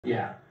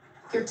Yeah.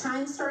 Your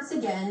time starts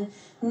again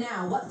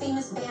now. What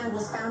famous band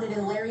was founded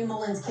in Larry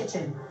Mullen's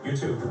kitchen?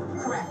 YouTube.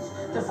 Correct.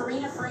 The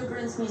Farina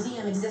Fragrance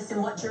Museum exists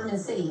in what German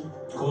city?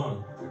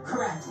 Cologne.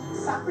 Correct.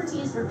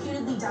 Socrates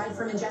reputedly died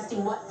from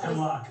ingesting what poison?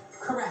 Hemlock.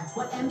 Correct.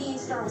 What NBA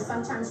star was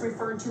sometimes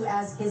referred to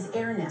as his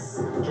airness?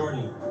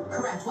 Jordan.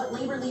 Correct. What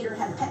labor leader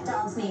had pet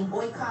dogs named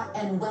Boycott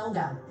and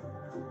Welga?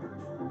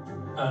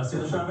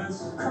 Cesar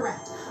Chavez.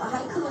 Correct. A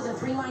haiku is a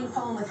 3-line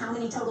poem with how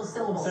many total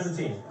syllables?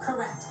 17.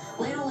 Correct.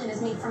 Lanolin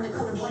is made from the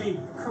coat of what? Sheep.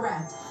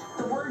 Correct.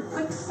 The word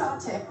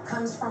quixotic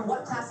comes from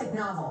what classic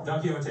novel?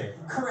 Don Quixote.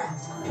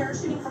 Correct.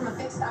 Parachuting from a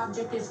fixed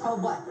object is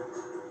called what?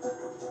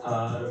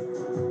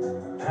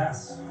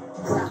 Pass.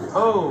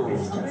 Oh,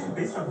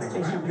 Base jumping.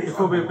 it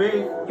could be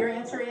big. Your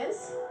answer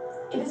is?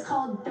 It is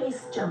called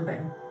base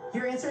jumping.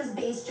 Your answer is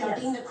base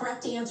jumping. Yes. The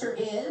correct answer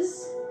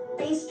is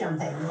base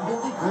jumping.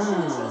 You'll be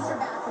pushing the chaser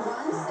back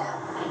 1 step.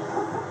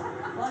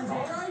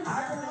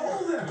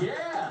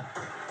 Yeah.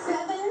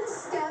 7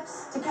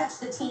 steps to catch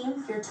the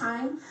team. Your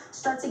time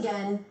starts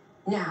again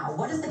now.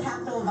 What is the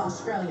capital of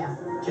Australia?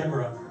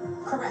 Canberra.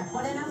 Correct.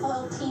 What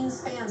NFL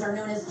team's fans are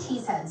known as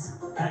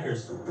cheeseheads?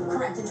 Packers.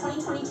 Correct. In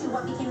 2022,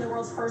 what became the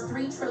world's first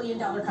 $3 trillion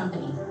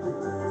company?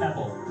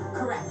 Apple.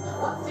 Correct.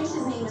 What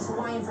fish's name is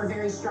Hawaiian for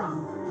very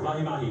strong?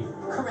 Mahi Mahi.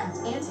 Correct.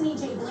 Anthony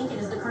J. Blinken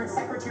is the current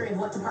secretary of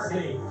what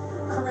department? State.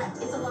 Correct.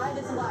 It's alive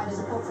is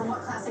a quote from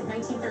what classic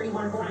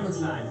 1931 war movie?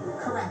 Frankenstein.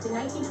 Correct. In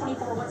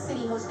 1924, what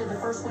city hosted the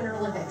first Winter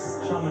Olympics?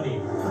 Chamonix.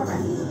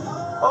 Correct.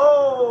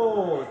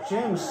 Oh,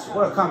 James,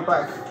 what a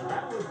comeback.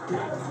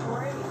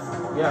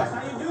 Yeah.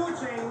 How you doing,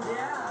 James?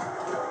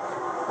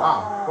 Yeah.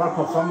 Wow, what a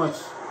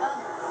performance. A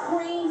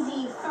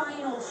crazy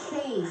final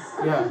chase.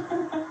 Yeah.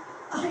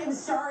 I'm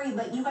sorry,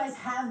 but you guys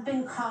have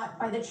been caught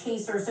by the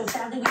chaser, so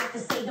sadly we have to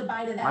say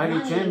goodbye to that Mighty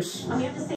money. James. And we have to say